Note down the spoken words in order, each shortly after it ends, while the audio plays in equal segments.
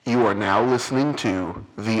You are now listening to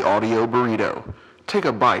The Audio Burrito. Take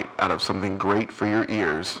a bite out of something great for your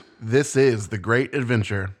ears. This is The Grrrreat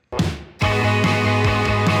Adventure.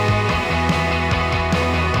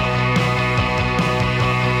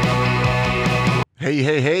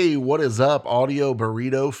 Hey, what is up, Audio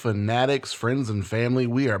Burrito fanatics, friends, and family?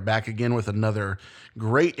 We are back again with another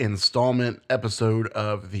great installment episode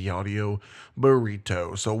of the Audio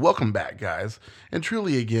Burrito. So welcome back, guys. And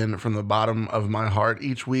truly, again, from the bottom of my heart,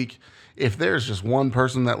 each week, if there's just one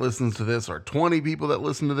person that listens to this or 20 people that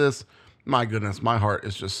listen to this, my goodness, my heart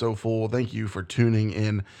is just so full. Thank you for tuning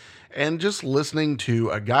in and just listening to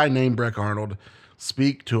a guy named Breck Arnold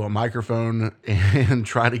speak to a microphone and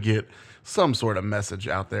try to get some sort of message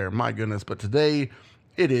out there. My goodness. But today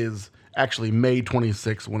it is actually May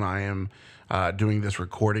 26th when I am doing this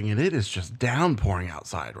recording, and it is just downpouring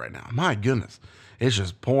outside right now. My goodness. It's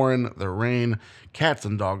just pouring the rain, cats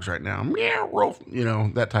and dogs right now. Meow, rolf,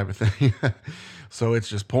 that type of thing. So it's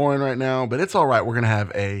just pouring right now, but it's all right. We're going to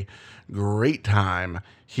have a great time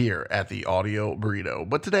here at the Audio Burrito.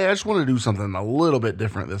 But today I just want to do something a little bit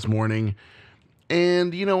different this morning.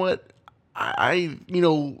 And you know what? I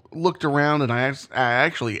looked around and I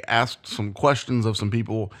actually asked some questions of some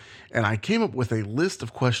people, and I came up with a list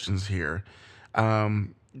of questions here,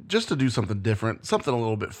 just to do something different, something a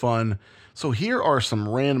little bit fun. So here are some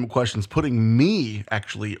random questions, putting me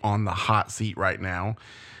actually on the hot seat right now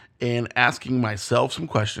and asking myself some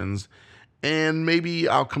questions, and maybe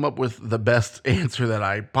I'll come up with the best answer that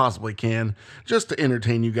I possibly can, just to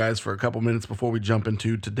entertain you guys for a couple minutes before we jump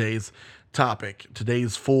into today's topic,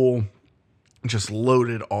 today's full, just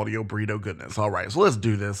loaded audio burrito goodness. All right, so let's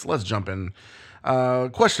do this. Let's jump in.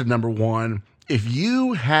 Question number one: if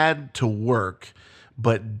you had to work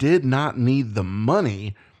but did not need the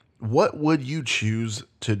money, what would you choose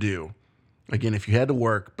to do? Again, if you had to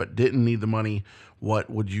work but didn't need the money, what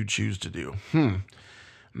would you choose to do?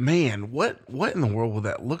 Man, what in the world would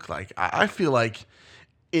that look like? I feel like,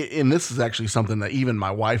 and this is actually something that even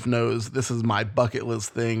my wife knows, this is my bucket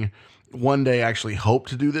list thing. One day I actually hope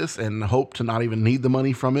to do this and hope to not even need the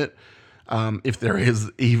money from it, if there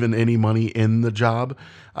is even any money in the job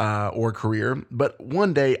or career. But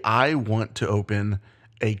one day I want to open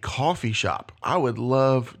a coffee shop. I would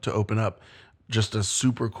love to open up just a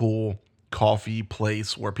super cool coffee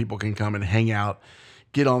place where people can come and hang out,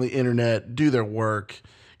 get on the internet, do their work,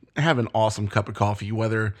 have an awesome cup of coffee,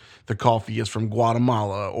 whether the coffee is from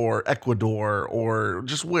Guatemala or Ecuador or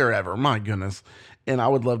just wherever. My goodness. And I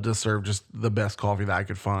would love to serve just the best coffee that I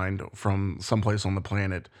could find from someplace on the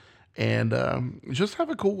planet, and just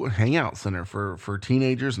have a cool hangout center for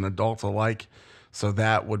teenagers and adults alike. So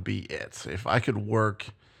that would be it. If I could work,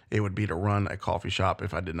 it would be to run a coffee shop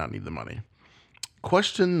if I did not need the money.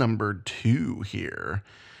 Question number 2 here.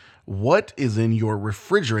 What is in your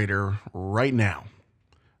refrigerator right now?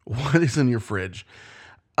 What is in your fridge?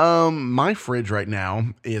 My fridge right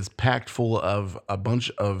now is packed full of a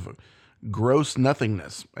bunch of gross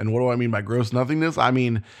nothingness. And what do I mean by gross nothingness? I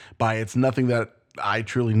mean by it's nothing that I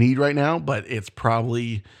truly need right now, but it's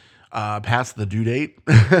probably past the due date.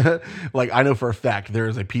 Like, I know for a fact there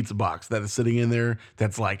is a pizza box that is sitting in there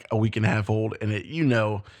that's like a week and a half old, and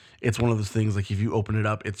it's one of those things, like, if you open it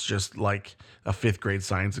up, it's just like a 5th grade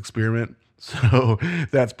science experiment. So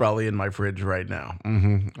that's probably in my fridge right now.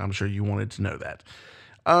 I'm sure you wanted to know that.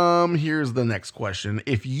 Here's the next question.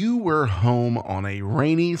 If you were home on a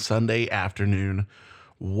rainy Sunday afternoon,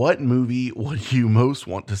 what movie would you most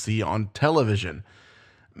want to see on television?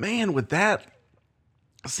 Man, with that,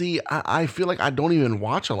 see, I feel like I don't even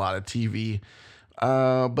watch a lot of TV.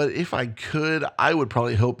 But if I could, I would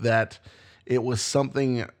probably hope that it was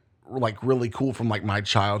something like really cool from like my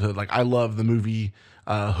childhood. Like, I love the movie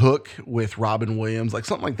Hook with Robin Williams, like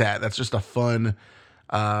something like that. That's just a fun,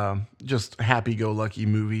 just happy-go-lucky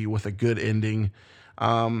movie with a good ending.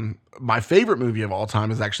 My favorite movie of all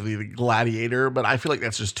time is actually The Gladiator, but I feel like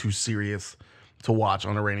that's just too serious to watch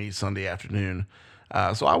on a rainy Sunday afternoon.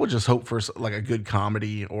 So I would just hope for like a good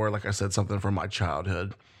comedy, or like I said, something from my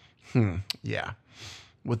childhood. Yeah.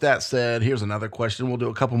 With that said, here's another question. We'll do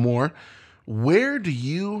a couple more. Where do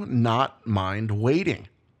you not mind waiting?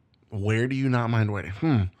 Where do you not mind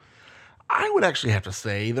waiting? I would actually have to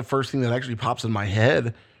say the first thing that actually pops in my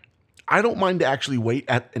head, I don't mind to actually wait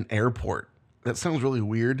at an airport. That sounds really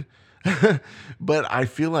weird, but I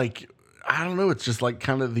feel like, I don't know, it's just like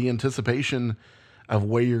kind of the anticipation of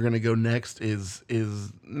where you're going to go next is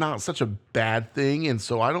not such a bad thing. And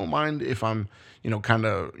so I don't mind if I'm, kind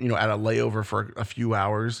of, at a layover for a few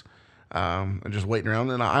hours, and just waiting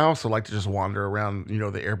around. And I also like to just wander around,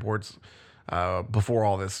 the airports, before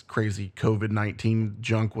all this crazy COVID-19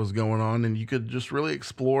 junk was going on, and you could just really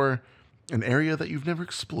explore an area that you've never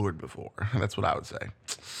explored before. That's what I would say.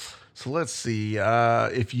 So let's see.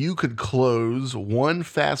 If you could close one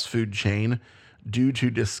fast food chain due to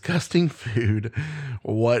disgusting food,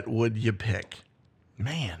 what would you pick?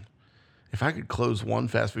 Man, if I could close one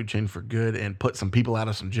fast food chain for good and put some people out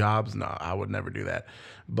of some jobs, no, I would never do that.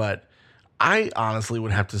 But I honestly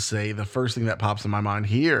would have to say the first thing that pops in my mind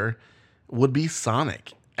here would be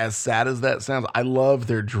Sonic. As sad as that sounds, I love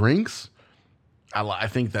their drinks. I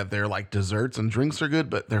think that their like desserts and drinks are good,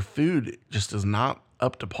 but their food just is not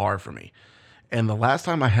up to par for me. And the last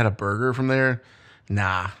time I had a burger from there,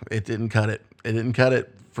 nah, it didn't cut it. It didn't cut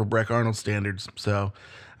it for Breck Arnold standards. So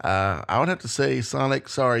I would have to say, Sonic,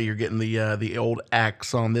 sorry, you're getting the old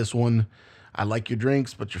axe on this one. I like your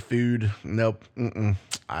drinks, but your food, nope.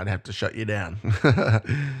 I'd have to shut you down.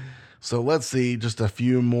 So let's see, just a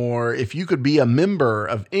few more. If you could be a member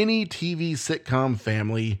of any TV sitcom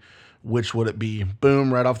family, which would it be?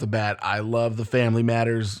 Boom, right off the bat. I love the Family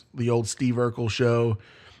Matters, the old Steve Urkel show.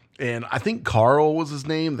 And I think Carl was his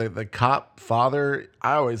name, the cop father.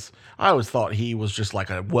 I always thought he was just like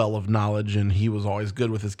a well of knowledge, and he was always good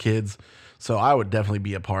with his kids. So I would definitely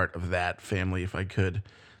be a part of that family if I could.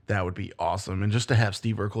 That would be awesome. And just to have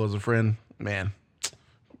Steve Urkel as a friend, man,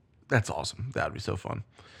 that's awesome. That would be so fun.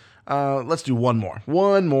 Let's do one more,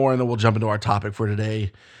 and then we'll jump into our topic for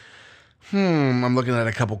today. I'm looking at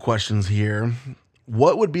a couple questions here.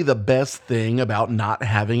 What would be the best thing about not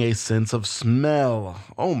having a sense of smell?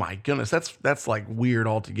 Oh my goodness, that's like weird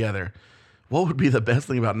altogether. What would be the best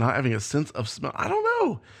thing about not having a sense of smell? I don't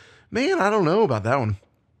know. Man, I don't know about that one.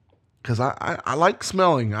 Because I like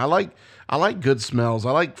smelling. I like good smells.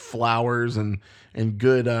 I like flowers and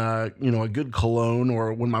good a good cologne,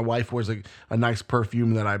 or when my wife wears a nice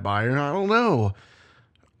perfume that I buy her. I don't know.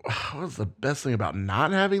 What's the best thing about not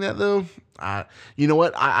having that though? You know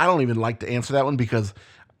what? I don't even like to answer that one, because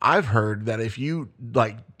I've heard that if you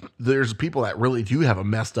like, there's people that really do have a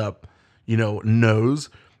messed up, nose,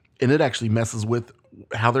 and it actually messes with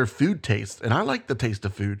how their food tastes. And I like the taste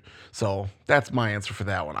of food. So that's my answer for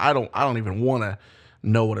that one. I don't even want to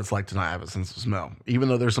know what it's like to not have a sense of smell, even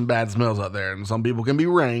though there's some bad smells out there and some people can be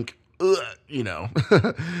rank.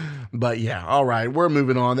 But yeah, all right, we're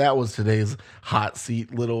moving on. That was today's hot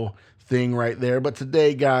seat little thing right there. But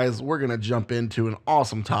today, guys, we're going to jump into an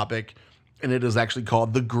awesome topic, and it is actually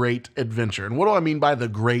called the Grrrreat Adventure. And what do I mean by the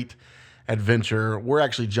Grrrreat Adventure? We're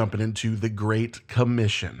actually jumping into the Great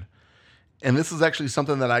Commission. And this is actually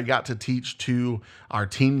something that I got to teach to our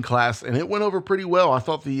teen class, and it went over pretty well. I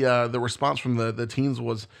thought the response from the teens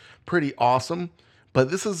was pretty awesome. But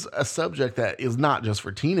this is a subject that is not just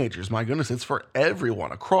for teenagers. My goodness, it's for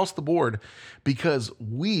everyone across the board, because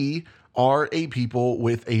we are a people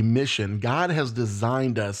with a mission. God has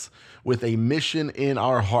designed us with a mission in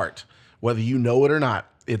our heart. Whether you know it or not,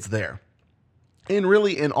 it's there. And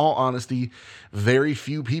really, in all honesty, very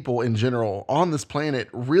few people in general on this planet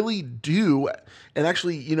really do and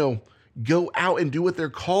actually, go out and do what they're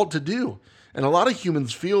called to do. And a lot of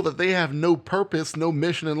humans feel that they have no purpose, no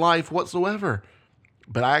mission in life whatsoever.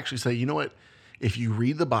 But I actually say, you know what? If you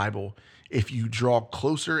read the Bible, if you draw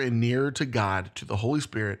closer and nearer to God, to the Holy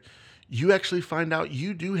Spirit, you actually find out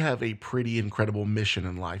you do have a pretty incredible mission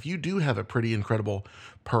in life. You do have a pretty incredible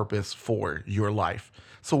purpose for your life.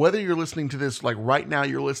 So whether you're listening to this, like right now,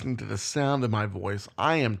 you're listening to the sound of my voice,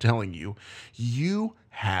 I am telling you, you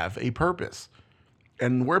have a purpose.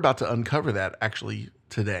 And we're about to uncover that actually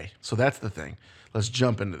today. So that's the thing. Let's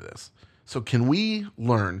jump into this. So can we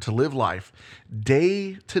learn to live life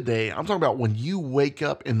day to day? I'm talking about when you wake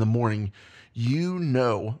up in the morning, you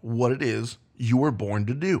know what it is you were born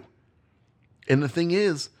to do. And the thing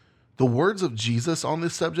is, the words of Jesus on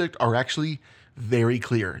this subject are actually very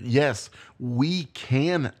clear. Yes, we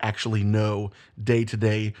can actually know day to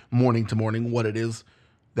day, morning to morning, what it is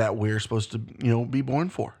that we're supposed to, be born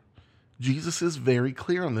for. Jesus is very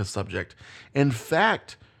clear on this subject. In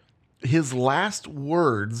fact, his last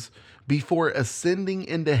words before ascending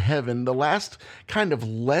into heaven, the last kind of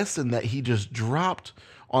lesson that he just dropped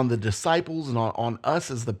on the disciples and on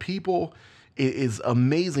us as the people, is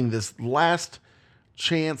amazing. This last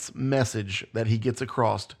chance message that he gets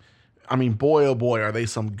across. I mean, boy, oh boy, are they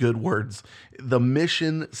some good words. The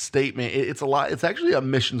mission statement, it's a lot. It's actually a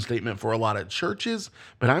mission statement for a lot of churches,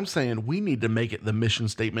 but I'm saying we need to make it the mission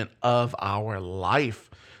statement of our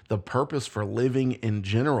life, the purpose for living in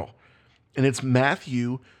general. And it's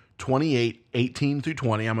Matthew 28, 18 through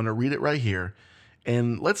 20. I'm going to read it right here.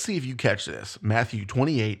 And let's see if you catch this. Matthew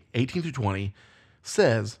 28, 18 through 20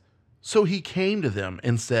 says, "So he came to them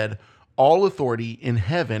and said, All authority in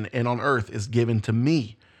heaven and on earth is given to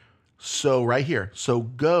me. So, right here, so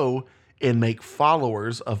go and make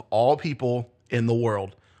followers of all people in the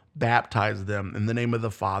world. Baptize them in the name of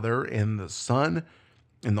the Father and the Son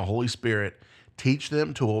and the Holy Spirit. Teach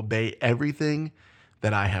them to obey everything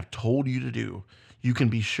that I have told you to do. You can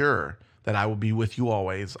be sure that I will be with you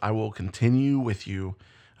always. I will continue with you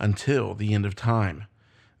until the end of time.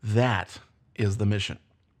 That is the mission,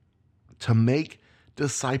 to make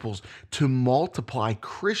disciples, to multiply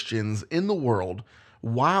Christians in the world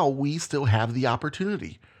while we still have the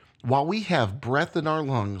opportunity, while we have breath in our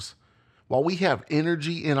lungs, while we have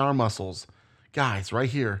energy in our muscles. Guys, right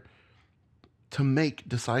here, to make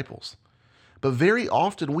disciples. But very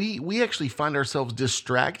often we actually find ourselves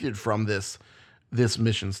distracted from this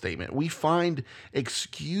mission statement. We find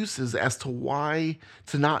excuses as to why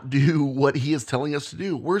to not do what he is telling us to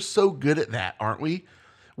do. We're so good at that, aren't we?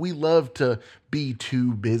 We love to be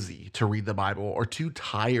too busy to read the Bible, or too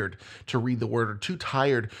tired to read the word, or too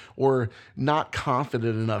tired or not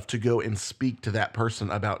confident enough to go and speak to that person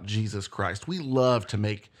about Jesus Christ. We love to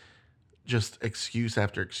make just excuse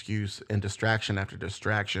after excuse and distraction after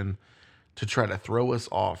distraction to try to throw us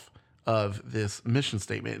off of this mission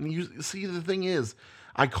statement. And you see, the thing is,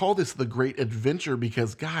 I call this the Great Adventure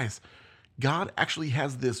because, guys, God actually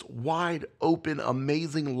has this wide open,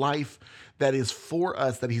 amazing life that is for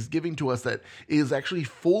us, that he's giving to us, that is actually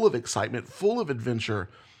full of excitement, full of adventure,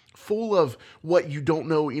 full of what you don't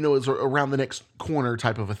know, is around the next corner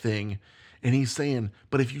type of a thing. And he's saying,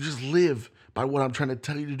 but if you just live by what I'm trying to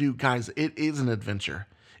tell you to do, guys, it is an adventure.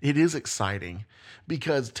 It is exciting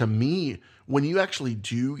because, to me, when you actually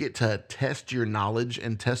do get to test your knowledge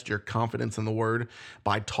and test your confidence in the word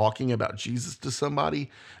by talking about Jesus to somebody,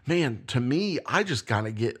 man, to me, I just kind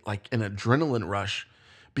of get like an adrenaline rush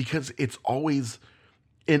because it's always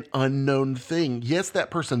an unknown thing. Yes, that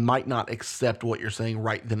person might not accept what you're saying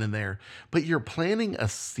right then and there, but you're planting a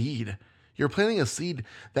seed. You're planting a seed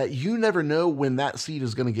that you never know when that seed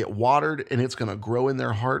is going to get watered and it's going to grow in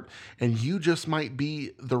their heart. And you just might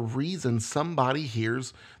be the reason somebody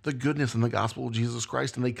hears the goodness in the gospel of Jesus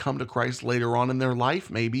Christ and they come to Christ later on in their life,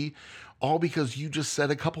 maybe, all because you just said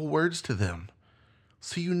a couple words to them.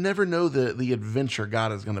 So you never know the adventure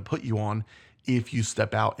God is going to put you on if you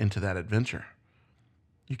step out into that adventure.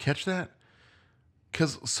 You catch that?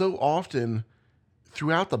 Because so often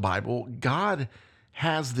throughout the Bible, God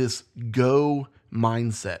has this go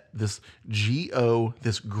mindset, this G-O,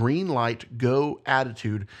 this green light go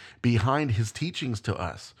attitude behind his teachings to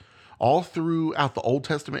us. All throughout the Old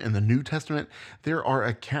Testament and the New Testament, there are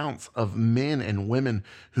accounts of men and women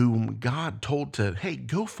whom God told to, hey,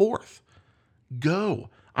 go forth, go.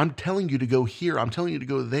 I'm telling you to go here. I'm telling you to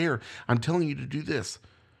go there. I'm telling you to do this.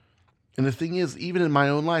 And the thing is, even in my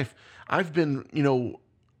own life, I've been,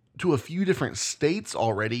 to a few different states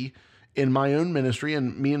already in my own ministry,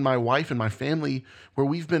 and me and my wife and my family, where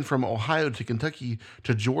we've been from Ohio to Kentucky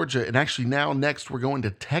to Georgia, and actually now next we're going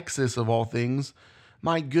to Texas of all things.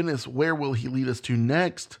 My goodness, where will he lead us to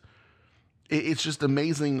next? It's just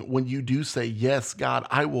amazing when you do say, yes, God,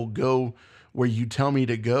 I will go where you tell me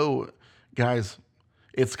to go. Guys,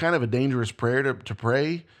 it's kind of a dangerous prayer to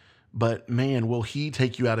pray, but man, will he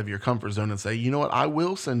take you out of your comfort zone and say, you know what, I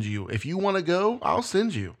will send you. If you want to go, I'll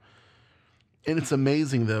send you. And it's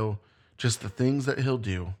amazing, though, just the things that he'll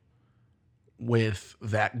do with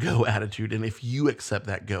that go attitude, and if you accept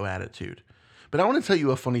that go attitude. But I want to tell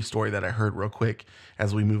you a funny story that I heard real quick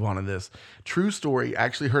as we move on to this. True story. I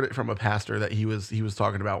actually heard it from a pastor that he was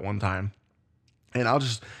talking about one time. And I'll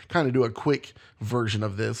just kind of do a quick version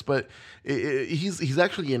of this, but he's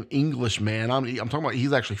actually an English man. I'm talking about,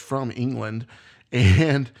 he's actually from England,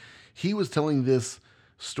 and he was telling this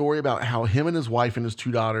story about how him and his wife and his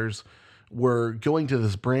two daughters were going to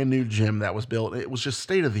this brand new gym that was built. It was just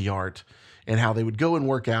state of the art, and how they would go and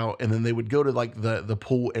work out, and then they would go to like the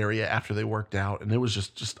pool area after they worked out, and it was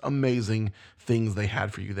just amazing things they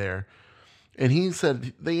had for you there. And he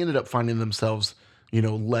said they ended up finding themselves,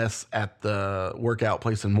 less at the workout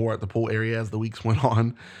place and more at the pool area as the weeks went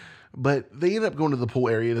on. But they ended up going to the pool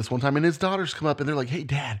area this one time, and his daughters come up and they're like, "Hey,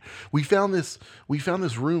 Dad, we found this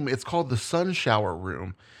room. It's called the sun shower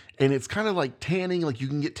room, and it's kind of like tanning. Like you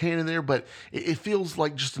can get tan in there, but it feels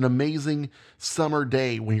like just an amazing summer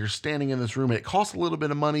day when you're standing in this room. And it costs a little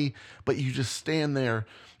bit of money, but you just stand there."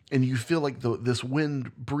 And you feel like this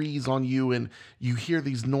wind breeze on you, and you hear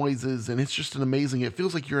these noises, and it's just it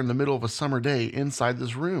feels like you're in the middle of a summer day inside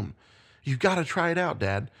this room. You've got to try it out,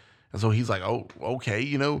 Dad. And so he's like, oh, okay,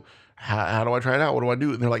 how do I try it out? What do I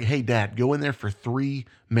do? And they're like, hey, Dad, go in there for 3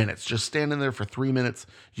 minutes. Just stand in there for 3 minutes.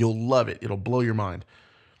 You'll love it. It'll blow your mind.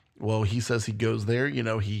 Well, he says he goes there,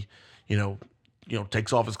 he you know,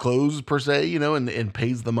 takes off his clothes per se, and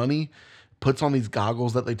pays the money, puts on these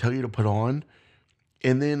goggles that they tell you to put on.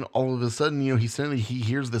 And then all of a sudden, he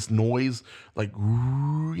hears this noise, like, the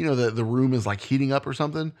room is like heating up or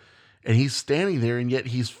something. And he's standing there, and yet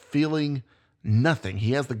he's feeling nothing.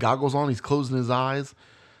 He has the goggles on, he's closing his eyes,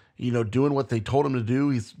 doing what they told him to do.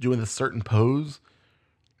 He's doing a certain pose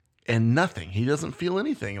and nothing. He doesn't feel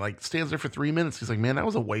anything. Like, stands there for 3 minutes. He's like, man, that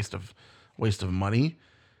was a waste of money.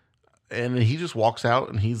 And he just walks out,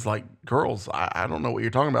 and he's like, girls, I don't know what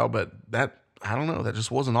you're talking about, but I don't know, that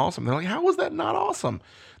just wasn't awesome. They're like, how was that not awesome?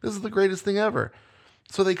 This is the greatest thing ever.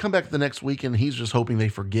 So they come back the next week, and he's just hoping they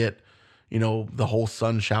forget, the whole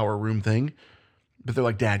sun shower room thing. But they're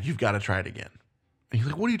like, Dad, you've got to try it again. And he's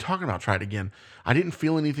like, what are you talking about? Try it again. I didn't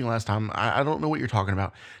feel anything last time. I don't know what you're talking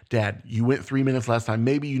about. Dad, you went 3 minutes last time.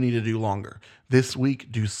 Maybe you need to do longer. This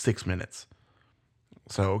week, do 6 minutes.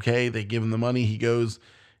 So, okay, they give him the money. He goes,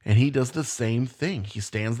 and he does the same thing. He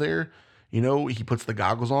stands there, he puts the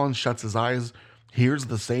goggles on, shuts his eyes, hears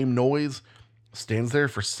the same noise, stands there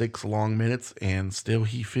for 6 long minutes, and still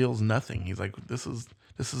he feels nothing. He's like, this is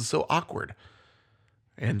so awkward.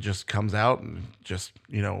 And just comes out and just,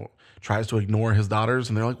 tries to ignore his daughters.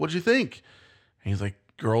 And they're like, what'd you think? And he's like,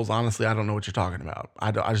 girls, honestly, I don't know what you're talking about.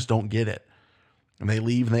 I just don't get it. And they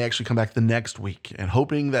leave, and they actually come back the next week, and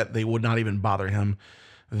hoping that they would not even bother him.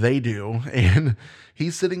 They do. And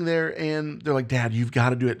he's sitting there, and they're like, Dad, you've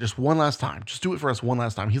got to do it just one last time. Just do it for us one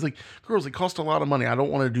last time. He's like, girls, it costs a lot of money. I don't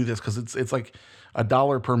want to do this because it's like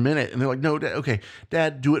 $1 per minute. And they're like, no, Dad, okay,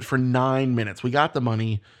 Dad, do it for 9 minutes. We got the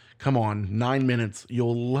money. Come on, 9 minutes.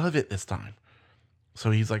 You'll love it this time. So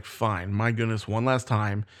he's like, fine, my goodness, one last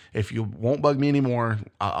time. If you won't bug me anymore,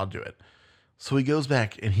 I'll do it. So he goes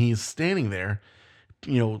back, and he's standing there,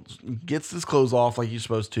 gets his clothes off like you're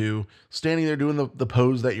supposed to, standing there doing the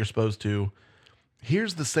pose that you're supposed to.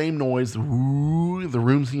 Hears the same noise, the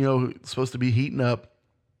room's, supposed to be heating up.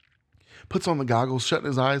 Puts on the goggles, shutting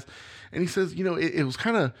his eyes, and he says, it was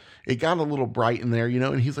kind of, it got a little bright in there,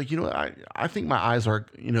 and he's like, I think my eyes are,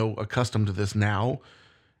 accustomed to this now.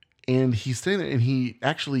 And he's standing there, and he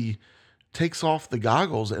actually takes off the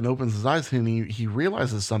goggles and opens his eyes, and he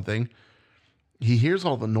realizes something. He hears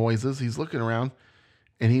all the noises. He's looking around,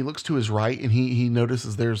 and he looks to his right, and he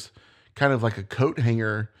notices there's kind of like a coat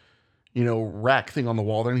hanger, rack thing on the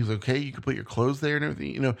wall there. And he's like, okay, you can put your clothes there and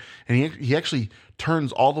everything, and he actually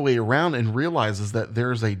turns all the way around and realizes that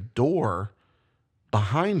there's a door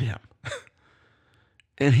behind him.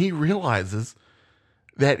 And he realizes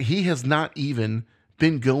that he has not even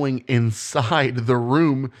been going inside the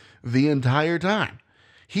room the entire time.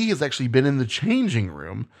 He has actually been in the changing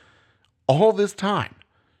room all this time.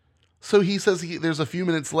 So he says there's a few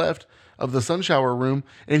minutes left of the sun shower room,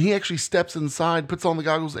 and he actually steps inside, puts on the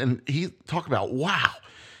goggles, and he talk about, wow.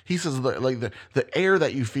 He says the air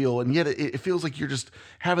that you feel, and yet it feels like you're just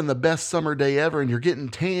having the best summer day ever, and you're getting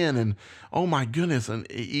tan, and oh my goodness. And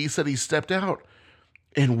he said he stepped out,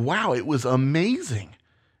 and wow, it was amazing.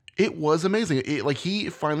 It was amazing. Like, he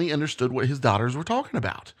finally understood what his daughters were talking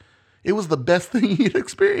about. It was the best thing he'd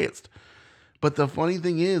experienced. But the funny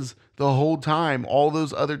thing is, the whole time, all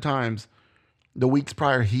those other times, the weeks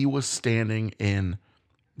prior, he was standing in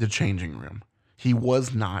the changing room. He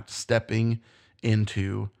was not stepping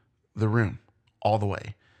into the room all the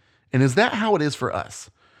way. And is that how it is for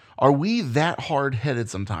us? Are we that hard-headed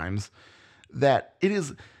sometimes that it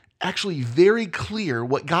is actually very clear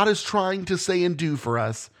what God is trying to say and do for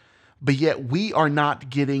us, but yet we are not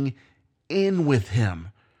getting in with him?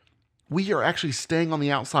 We are actually staying on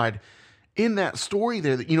the outside. In that story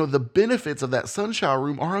there, the benefits of that sun shower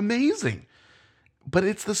room are amazing. But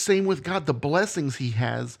it's the same with God. The blessings he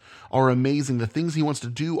has are amazing. The things he wants to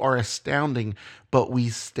do are astounding. But we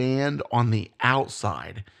stand on the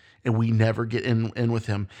outside, and we never get in with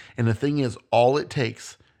him. And the thing is, all it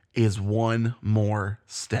takes is one more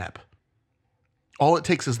step. All it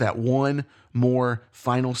takes is that one more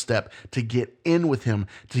final step to get in with him,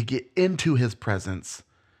 to get into his presence.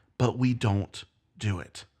 But we don't do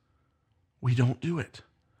it. We don't do it.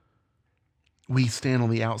 We stand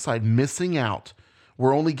on the outside, missing out.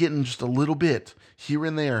 We're only getting just a little bit here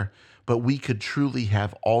and there, but we could truly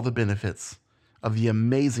have all the benefits of the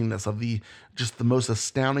amazingness of the most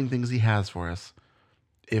astounding things he has for us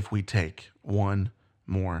if we take one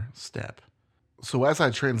more step. So as I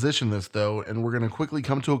transition this, though, and we're going to quickly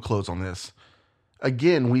come to a close on this,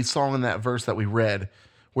 again, we saw in that verse that we read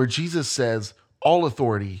where Jesus says, all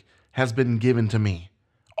authority has been given to me.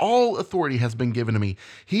 All authority has been given to me.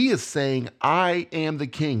 He is saying, I am the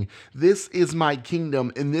king. This is my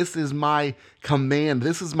kingdom, and this is my command.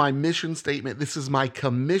 This is my mission statement. This is my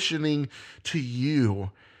commissioning to you.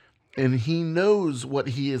 And he knows what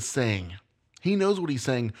he is saying. He knows what he's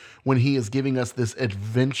saying when he is giving us this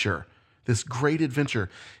adventure, this great adventure.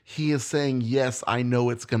 He is saying, yes, I know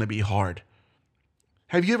it's going to be hard.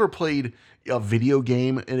 Have you ever played a video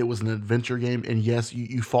game and it was an adventure game? And yes,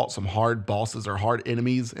 you fought some hard bosses or hard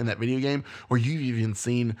enemies in that video game? Or you've even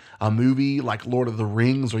seen a movie like Lord of the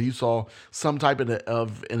Rings, or you saw some type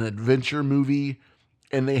of an adventure movie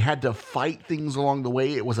and they had to fight things along the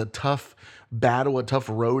way. It was a tough battle, a tough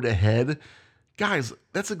road ahead. Guys,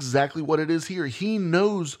 that's exactly what it is here. He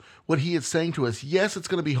knows what he is saying to us. Yes, it's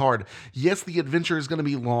going to be hard. Yes, the adventure is going to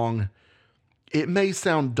be long. It may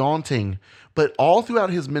sound daunting, but all throughout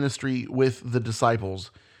his ministry with the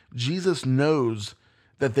disciples, Jesus knows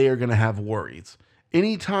that they are going to have worries.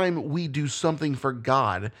 Anytime we do something for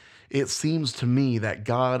God, it seems to me that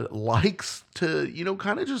God likes to,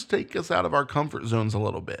 kind of just take us out of our comfort zones a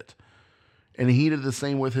little bit. And he did the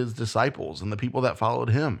same with his disciples and the people that followed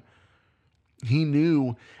him. He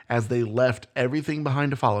knew as they left everything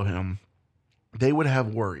behind to follow him, they would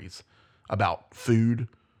have worries about food,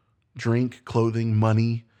 drink, clothing,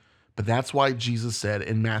 money. But that's why Jesus said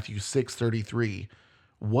in Matthew 6:33,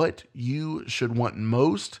 what you should want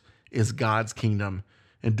most is God's kingdom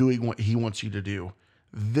and doing what he wants you to do.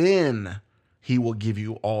 Then he will give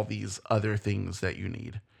you all these other things that you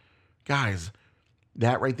need. Guys,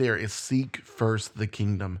 that right there is seek first the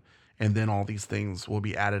kingdom, and then all these things will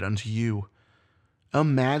be added unto you.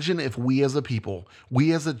 Imagine if we as a people,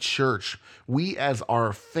 we as a church, we as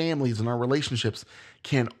our families and our relationships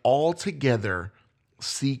can all together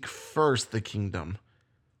seek first the kingdom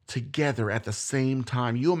together at the same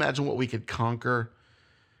time. You imagine what we could conquer.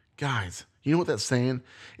 Guys, you know what that's saying?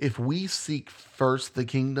 If we seek first the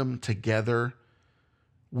kingdom together,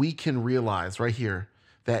 we can realize right here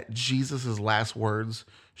that Jesus' last words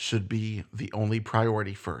should be the only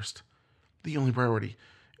priority first. The only priority.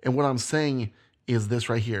 And what I'm saying is this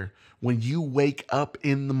right here. When you wake up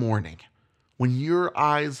in the morning, when your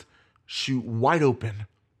eyes shoot wide open,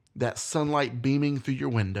 that sunlight beaming through your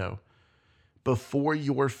window, before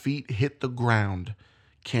your feet hit the ground,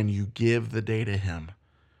 can you give the day to him?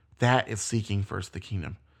 That is seeking first the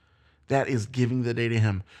kingdom. That is giving the day to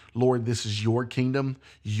him. Lord, this is your kingdom.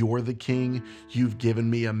 You're the king. You've given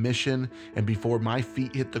me a mission. And before my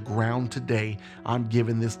feet hit the ground today, I'm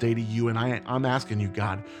giving this day to you. And I'm asking you,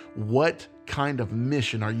 God, what kind of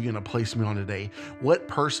mission are you going to place me on today? What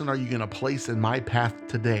person are you going to place in my path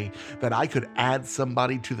today that I could add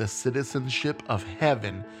somebody to the citizenship of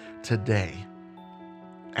heaven today?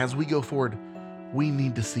 As we go forward, we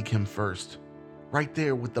need to seek him first. Right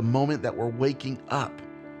there with the moment that we're waking up,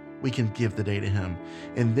 we can give the day to him.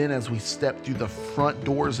 And then as we step through the front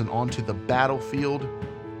doors and onto the battlefield,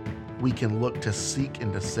 we can look to seek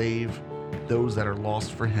and to save those that are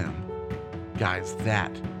lost for him. Guys,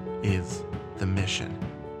 that is the mission.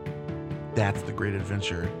 That's the great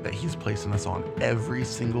adventure that he's placing us on every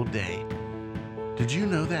single day. Did you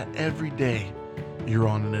know that every day you're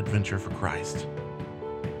on an adventure for Christ?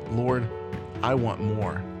 Lord, I want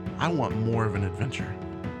more. I want more of an adventure.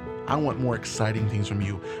 I want more exciting things from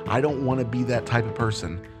you. I don't want to be that type of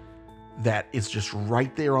person that is just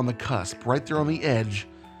right there on the cusp, right there on the edge.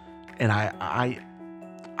 And I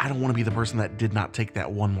don't want to be the person that did not take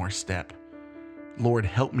that one more step. Lord,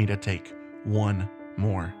 help me to take one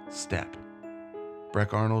more step.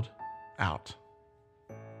 Breck Arnold, out.